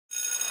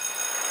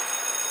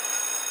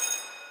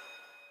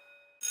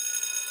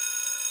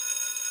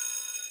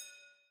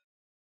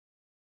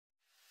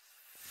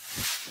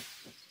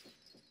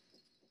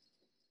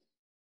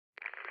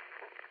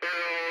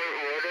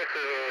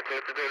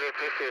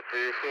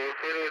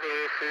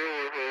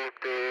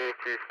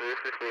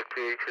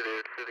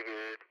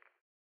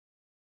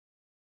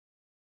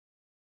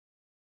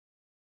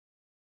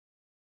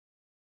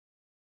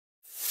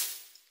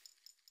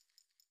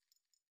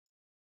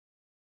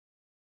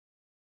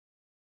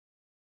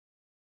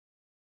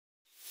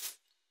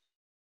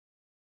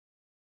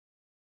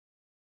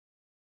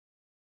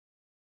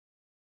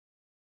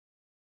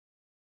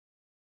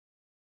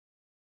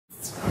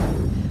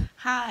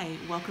Hi,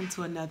 welcome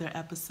to another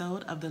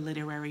episode of the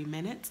Literary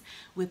Minute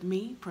with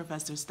me,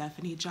 Professor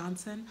Stephanie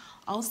Johnson,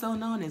 also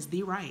known as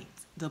The Write,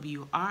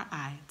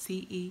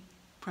 W-R-I-T-E,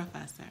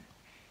 Professor.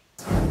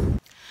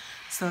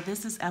 So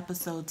this is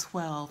episode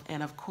 12,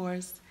 and of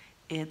course,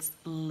 it's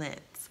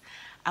lit.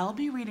 I'll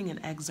be reading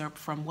an excerpt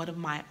from one of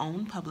my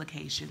own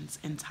publications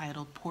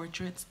entitled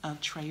Portraits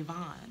of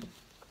Trayvon.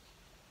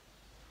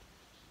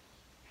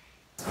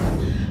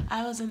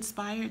 I was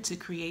inspired to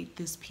create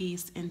this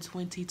piece in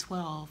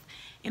 2012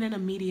 in an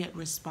immediate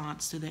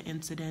response to the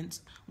incident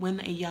when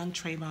a young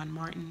Trayvon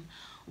Martin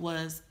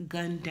was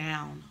gunned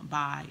down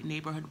by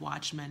neighborhood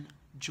watchman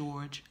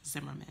George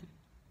Zimmerman.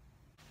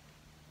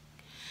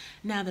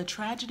 Now, the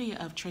tragedy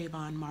of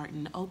Trayvon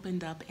Martin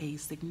opened up a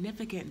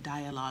significant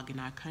dialogue in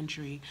our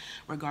country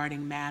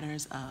regarding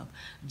matters of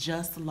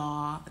just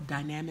law,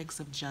 dynamics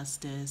of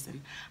justice,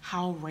 and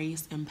how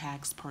race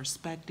impacts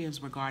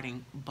perspectives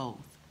regarding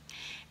both.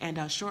 And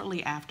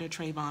shortly after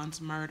Trayvon's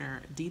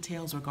murder,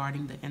 details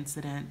regarding the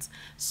incident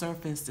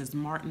surfaced as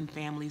Martin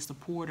family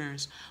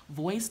supporters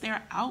voiced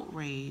their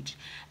outrage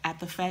at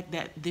the fact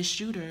that this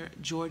shooter,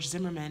 George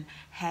Zimmerman,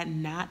 had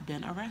not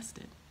been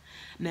arrested.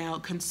 Now,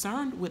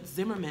 concerned with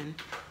Zimmerman,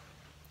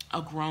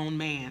 a grown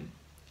man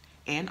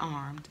and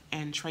armed,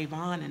 and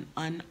Trayvon, an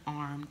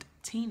unarmed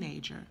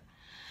teenager,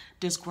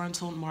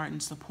 disgruntled Martin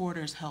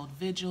supporters held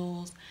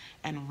vigils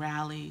and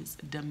rallies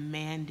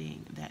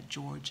demanding that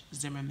George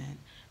Zimmerman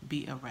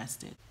be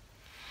arrested.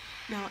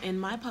 Now, in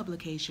my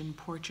publication,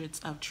 Portraits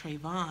of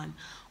Trayvon,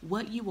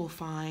 what you will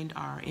find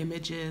are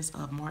images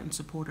of Martin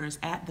supporters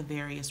at the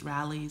various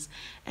rallies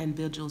and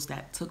vigils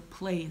that took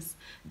place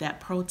that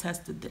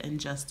protested the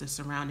injustice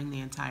surrounding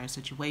the entire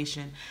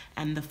situation,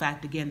 and the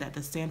fact, again, that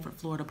the Sanford,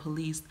 Florida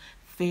police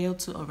failed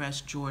to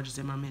arrest George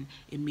Zimmerman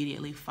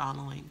immediately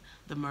following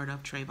the murder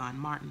of Trayvon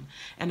Martin.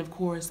 And of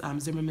course,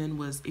 Zimmerman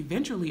was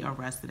eventually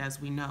arrested, as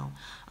we know,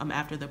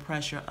 after the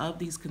pressure of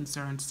these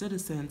concerned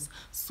citizens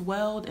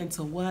swelled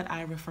into what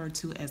I refer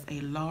to as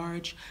a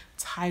large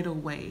tidal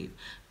wave,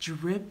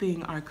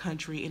 dripping our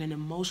country in an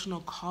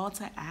emotional call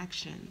to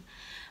action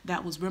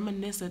that was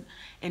reminiscent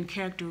and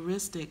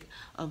characteristic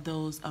of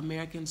those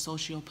American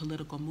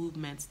socio-political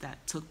movements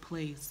that took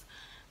place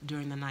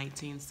during the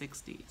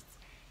 1960s.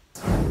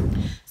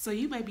 So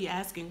you may be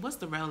asking, what's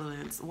the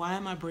relevance? Why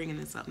am I bringing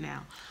this up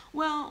now?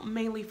 Well,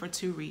 mainly for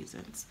two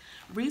reasons.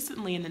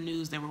 Recently in the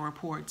news, there were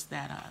reports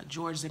that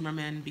George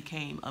Zimmerman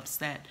became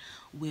upset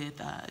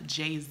with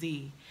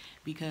Jay-Z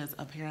because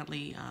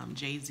apparently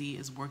Jay-Z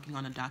is working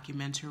on a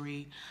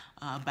documentary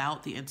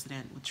about the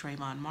incident with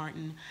Trayvon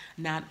Martin.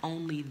 Not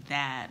only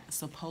that,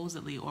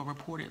 supposedly or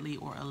reportedly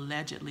or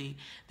allegedly,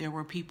 there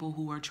were people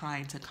who were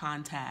trying to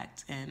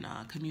contact and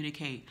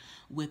communicate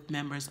with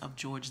members of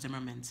George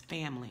Zimmerman's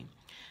family.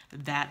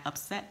 That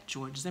upset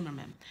George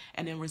Zimmerman.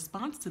 And in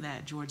response to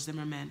that, George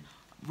Zimmerman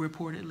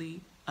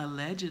reportedly,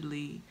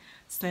 allegedly,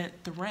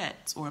 sent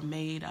threats or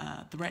made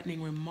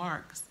threatening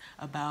remarks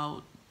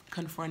about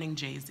confronting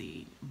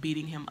Jay-Z,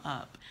 beating him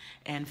up,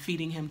 and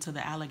feeding him to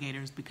the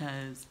alligators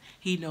because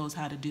he knows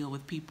how to deal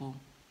with people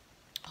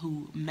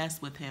who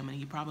mess with him, and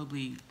he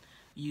probably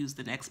used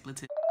an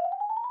expletive.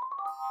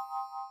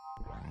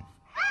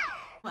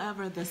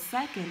 However, the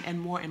second and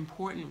more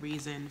important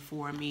reason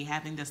for me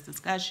having this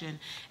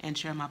discussion and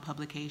share my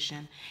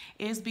publication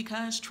is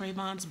because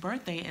Trayvon's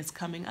birthday is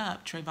coming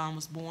up. Trayvon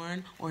was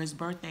born, or his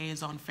birthday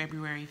is on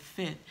February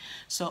 5th.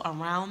 So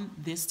around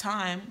this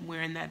time,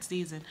 we're in that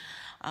season,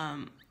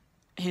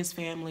 his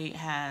family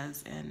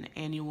has an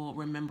annual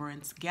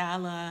remembrance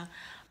gala,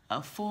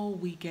 a full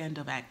weekend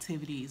of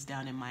activities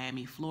down in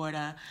Miami,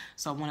 Florida.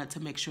 So I wanted to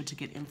make sure to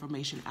get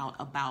information out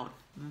about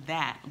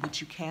that, which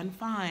you can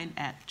find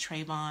at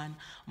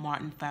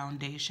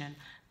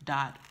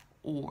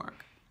TrayvonMartinFoundation.org.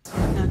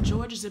 Now,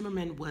 George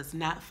Zimmerman was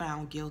not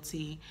found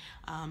guilty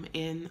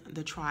in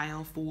the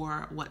trial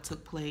for what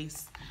took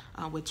place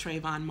with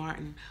Trayvon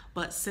Martin,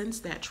 but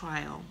since that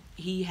trial,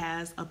 he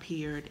has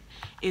appeared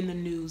in the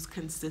news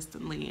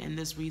consistently, and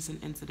this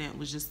recent incident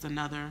was just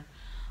another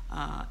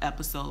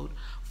episode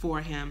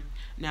for him.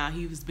 Now,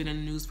 he's been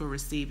in the news for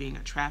receiving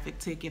a traffic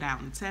ticket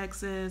out in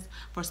Texas,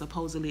 for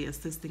supposedly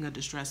assisting a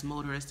distressed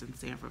motorist in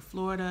Sanford,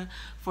 Florida,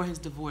 for his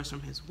divorce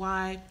from his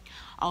wife,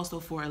 also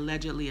for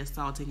allegedly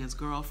assaulting his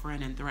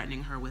girlfriend and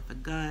threatening her with a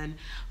gun,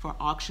 for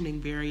auctioning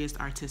various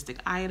artistic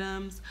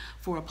items,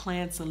 for a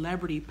planned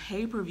celebrity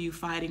pay-per-view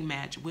fighting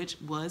match,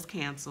 which was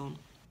canceled,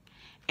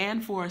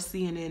 and for a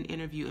CNN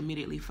interview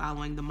immediately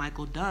following the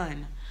Michael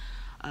Dunn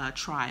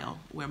trial,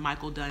 where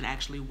Michael Dunn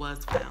actually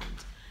was found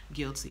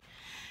guilty.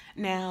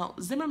 Now,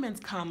 Zimmerman's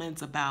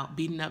comments about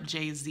beating up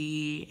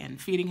Jay-Z and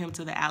feeding him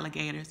to the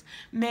alligators,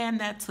 man,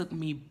 that took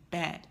me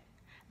back.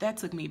 That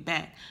took me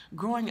back.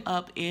 Growing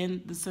up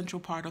in the central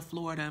part of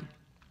Florida,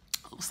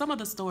 some of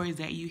the stories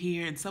that you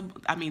hear and some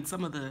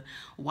of the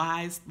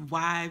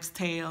wives'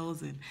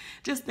 tales and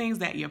just things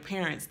that your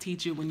parents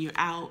teach you when you're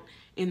out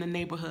in the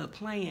neighborhood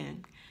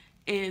playing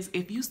is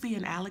if you see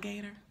an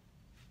alligator,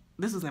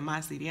 this is in my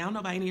city, I don't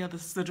know about any other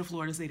Central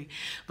Florida city,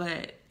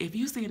 but if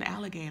you see an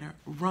alligator,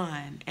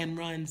 run and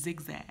run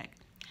zigzag.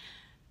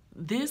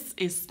 This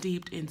is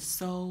steeped in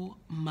so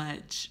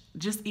much,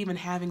 just even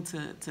having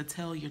to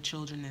tell your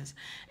children this,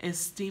 is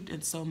steeped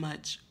in so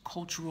much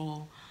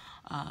cultural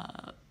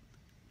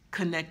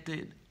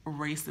connected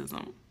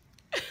racism.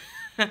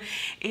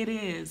 It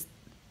is.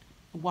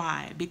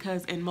 Why?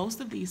 Because in most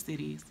of these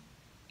cities,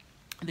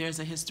 there's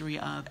a history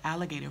of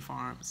alligator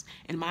farms,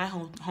 in my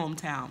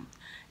hometown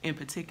in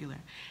particular,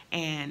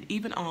 and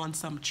even on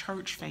some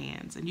church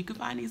fans. And you can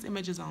find these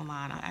images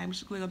online. I'm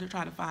just going to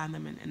try to find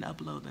them and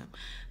upload them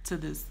to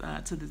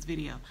this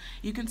video.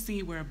 You can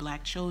see where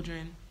black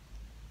children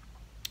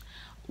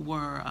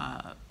were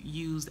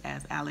used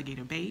as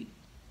alligator bait.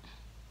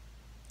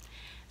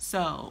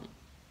 So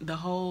the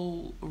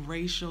whole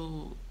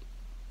racial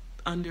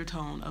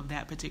undertone of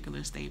that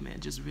particular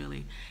statement just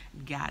really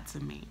got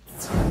to me.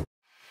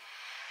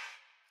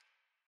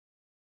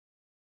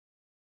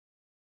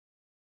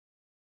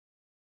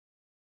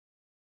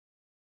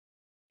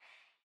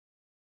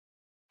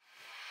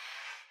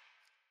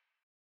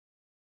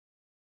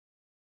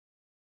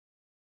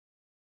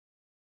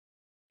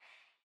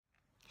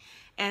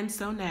 And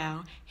so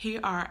now, here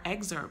are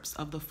excerpts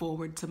of the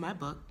foreword to my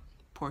book,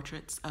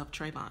 Portraits of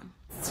Trayvon.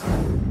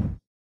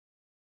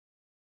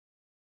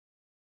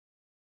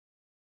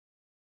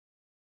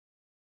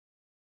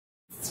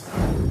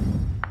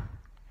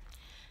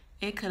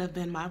 It could have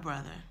been my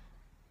brother.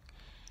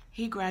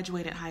 He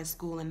graduated high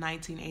school in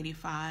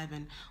 1985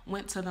 and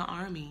went to the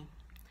Army.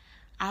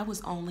 I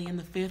was only in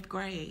the 5th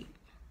grade,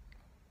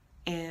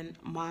 and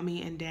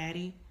Mommy and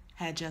Daddy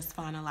had just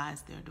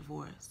finalized their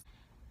divorce.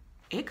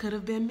 It could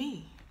have been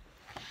me.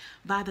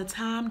 By the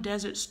time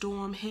Desert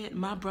Storm hit,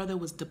 my brother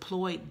was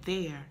deployed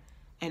there,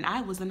 and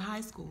I was in high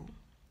school.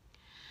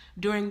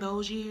 During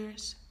those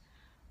years,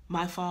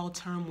 my fall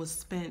term was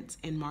spent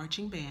in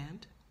marching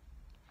band,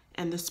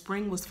 and the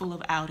spring was full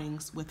of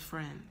outings with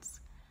friends.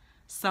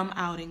 Some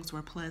outings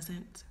were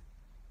pleasant,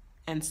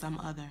 and some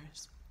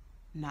others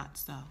not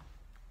so.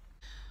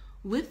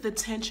 With the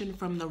tension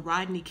from the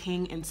Rodney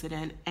King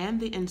incident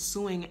and the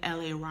ensuing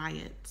LA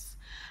riots,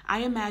 I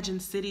imagine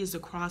cities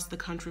across the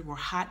country were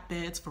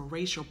hotbeds for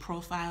racial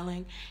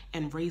profiling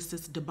and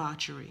racist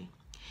debauchery.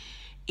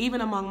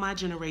 Even among my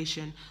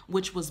generation,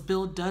 which was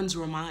Bill Dunn's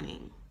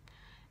Romaning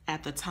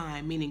at the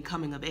time, meaning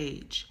coming of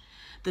age,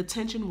 the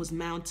tension was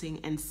mounting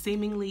and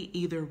seemingly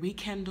either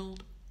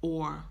rekindled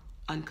or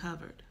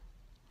uncovered.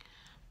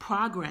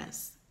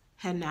 Progress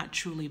had not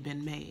truly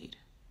been made,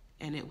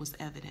 and it was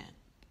evident.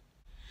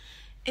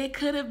 It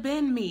could have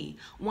been me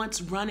once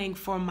running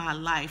for my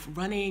life,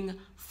 running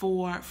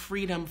for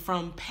freedom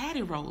from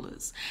patty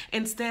rollers.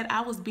 Instead, I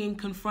was being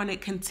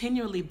confronted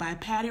continually by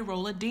patty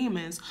roller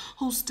demons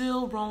who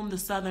still roam the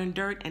southern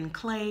dirt and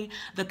clay,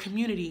 the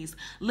communities,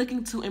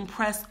 looking to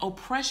impress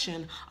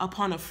oppression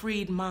upon a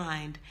freed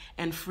mind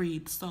and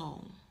freed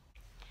soul.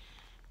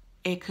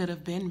 It could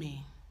have been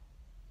me.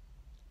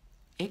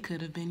 It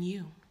could have been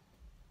you.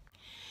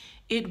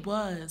 It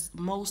was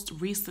most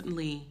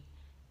recently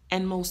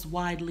and most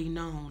widely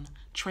known,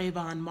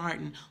 Trayvon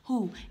Martin,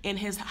 who in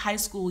his high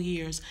school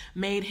years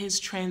made his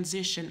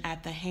transition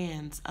at the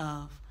hands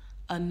of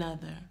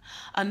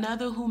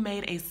another who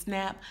made a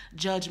snap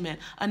judgment,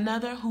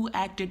 another who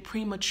acted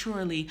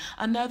prematurely,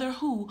 another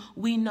who,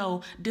 we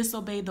know,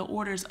 disobeyed the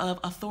orders of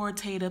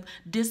authoritative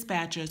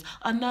dispatchers,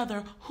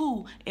 another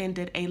who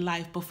ended a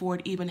life before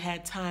it even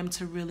had time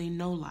to really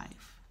know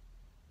life.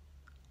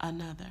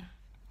 Another.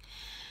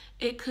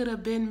 It could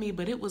have been me,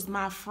 but it was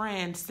my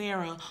friend,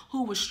 Sarah,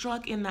 who was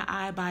struck in the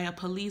eye by a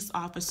police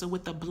officer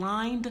with a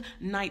blind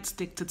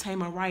nightstick to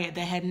tame a riot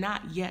that had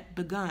not yet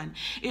begun.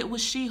 It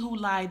was she who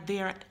lied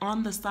there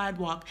on the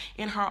sidewalk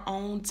in her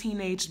own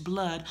teenage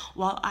blood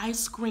while I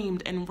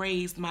screamed and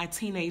raised my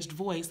teenaged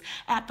voice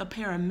at the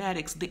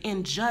paramedics, the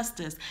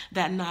injustice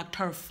that knocked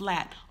her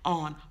flat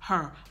on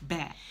her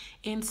back.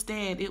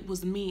 Instead, it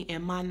was me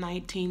in my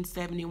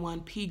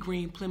 1971 pea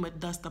green Plymouth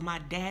Duster my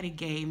daddy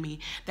gave me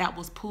that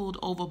was pulled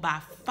over by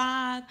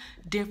 5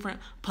 different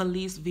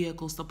police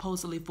vehicles,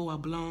 supposedly for a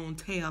blown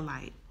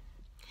taillight.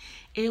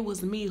 It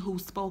was me who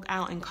spoke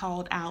out and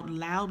called out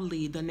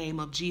loudly the name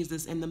of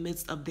Jesus in the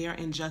midst of their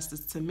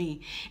injustice to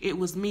me. It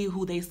was me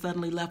who they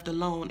suddenly left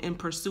alone in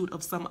pursuit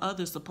of some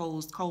other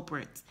supposed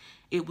culprits.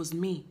 It was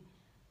me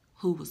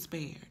who was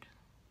spared.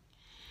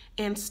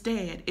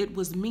 Instead, it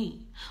was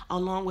me,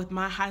 along with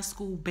my high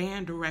school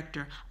band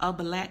director, a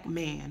black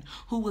man,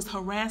 who was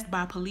harassed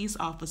by police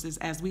officers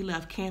as we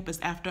left campus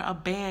after a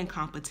band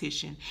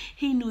competition.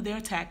 He knew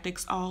their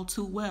tactics all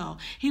too well.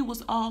 He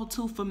was all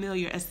too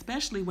familiar,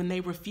 especially when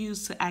they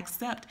refused to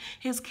accept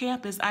his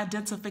campus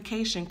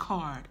identification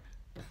card.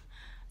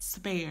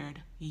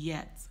 Spared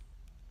yet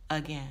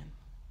again.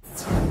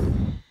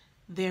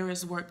 There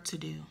is work to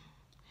do.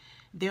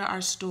 There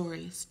are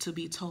stories to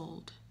be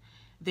told.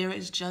 There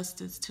is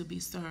justice to be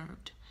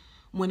served.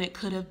 When it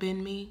could have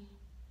been me,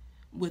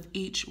 with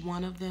each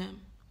one of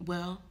them,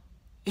 well,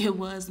 it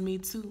was me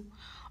too,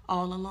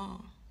 all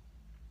along.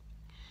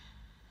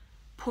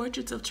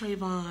 Portraits of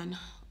Trayvon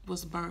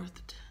was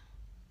birthed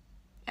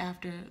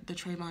after the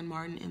Trayvon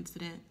Martin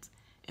incident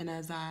and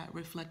as I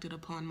reflected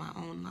upon my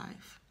own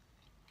life.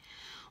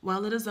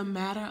 While it is a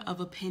matter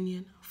of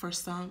opinion for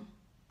some,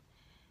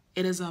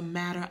 it is a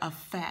matter of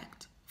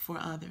fact for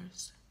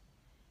others.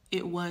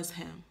 It was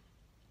him.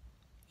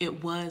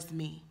 It was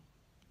me.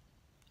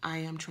 I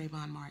am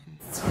Trayvon Martin.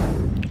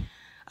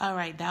 All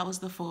right, that was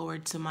the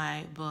foreword to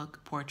my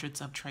book,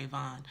 Portraits of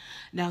Trayvon.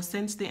 Now,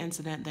 since the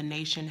incident, the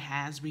nation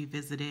has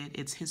revisited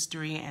its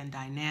history and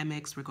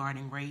dynamics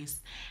regarding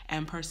race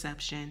and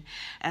perception,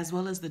 as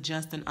well as the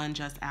just and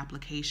unjust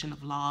application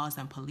of laws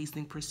and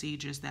policing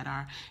procedures that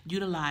are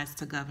utilized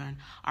to govern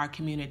our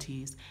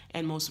communities.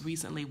 And most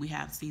recently, we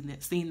have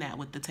seen that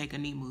with the Take a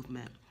Knee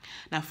movement.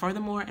 Now,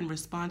 furthermore, in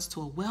response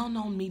to a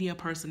well-known media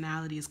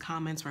personality's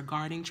comments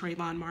regarding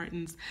Trayvon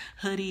Martin's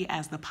hoodie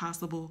as the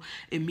possible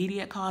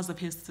immediate cause of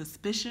his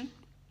suspicion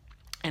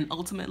and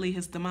ultimately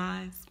his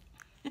demise,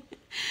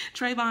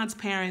 Trayvon's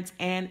parents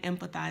and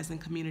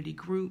empathizing community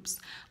groups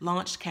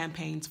launched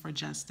campaigns for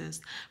justice,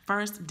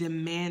 first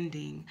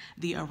demanding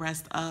the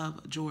arrest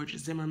of George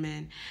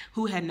Zimmerman,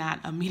 who had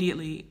not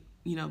immediately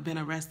been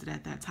arrested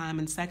at that time,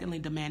 and secondly,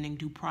 demanding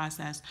due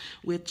process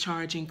with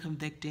charging,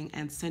 convicting,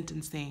 and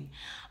sentencing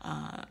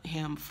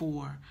him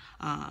for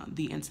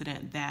the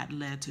incident that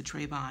led to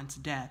Trayvon's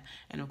death.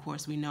 And of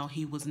course, we know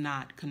he was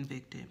not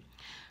convicted.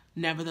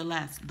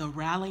 Nevertheless, the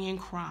rallying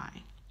cry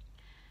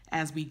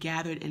as we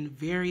gathered in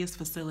various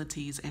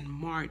facilities and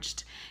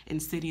marched in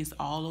cities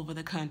all over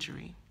the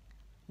country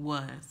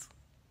was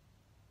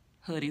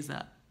hoodies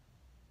up.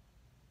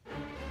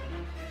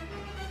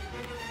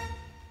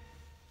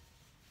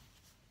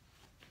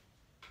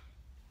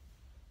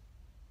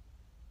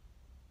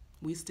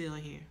 We still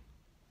here,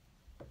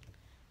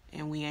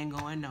 and we ain't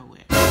going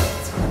nowhere.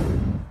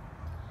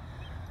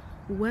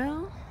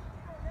 Well,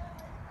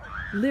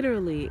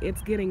 literally,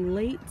 it's getting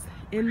late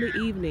in the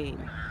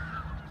evening,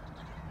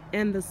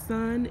 and the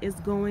sun is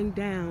going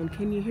down.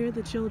 Can you hear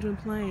the children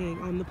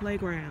playing on the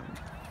playground?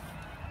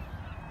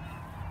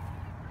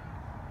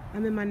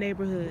 I'm in my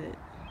neighborhood.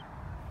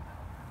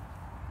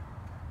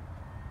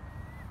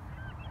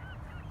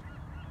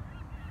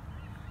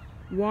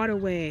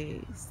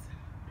 Waterways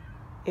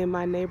in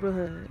my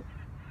neighborhood,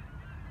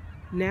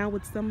 now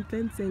with some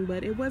fencing,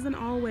 but it wasn't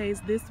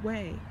always this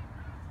way.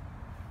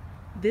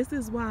 This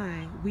is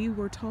why we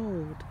were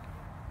told,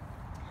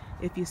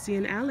 if you see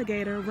an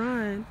alligator,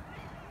 run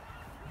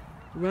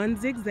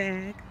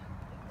zigzag,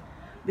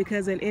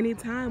 because at any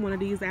time one of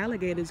these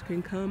alligators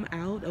can come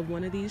out of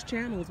one of these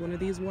channels, one of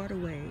these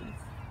waterways,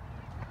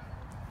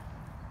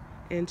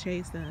 and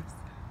chase us.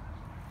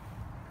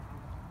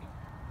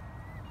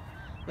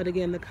 But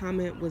again, the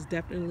comment was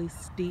definitely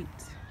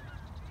steeped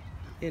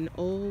in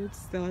old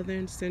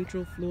Southern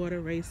Central Florida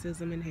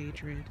racism and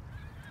hatred.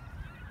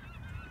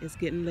 It's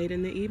getting late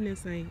in the evening,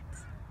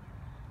 Saints,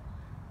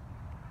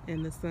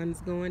 and the sun's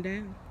going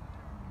down.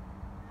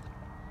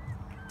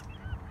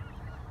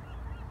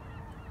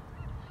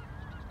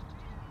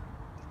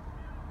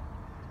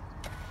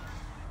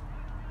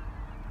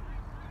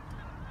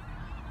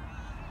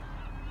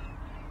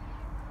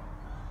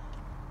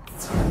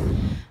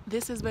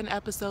 This has been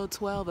episode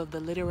 12 of the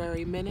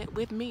Literary Minute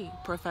with me,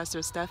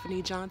 Professor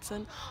Stephanie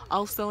Johnson,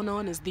 also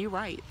known as The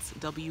Writes,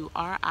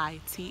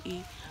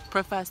 W-R-I-T-E,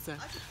 Professor.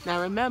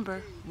 Now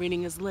remember,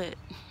 reading is lit,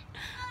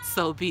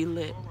 so be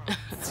lit.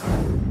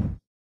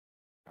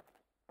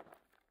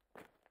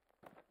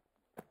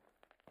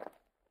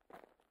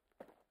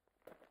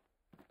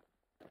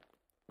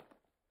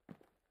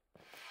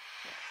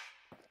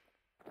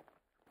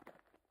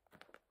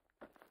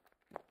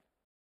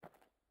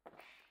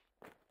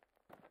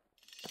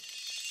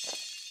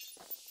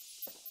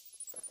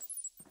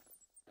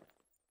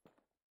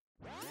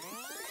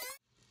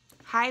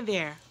 Hi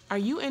there. Are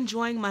you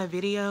enjoying my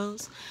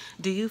videos?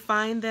 Do you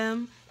find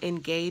them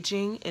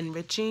engaging,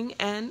 enriching,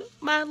 and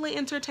mildly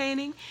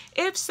entertaining?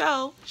 If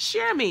so,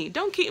 share me.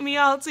 Don't keep me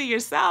all to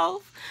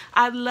yourself.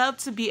 I'd love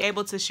to be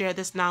able to share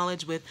this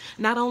knowledge with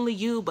not only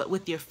you, but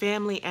with your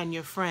family and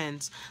your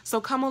friends. So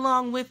come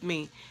along with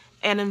me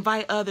and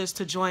invite others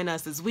to join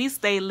us as we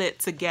stay lit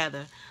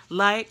together.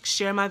 Like,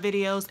 share my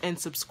videos, and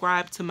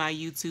subscribe to my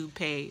YouTube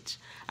page.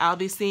 I'll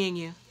be seeing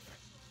you.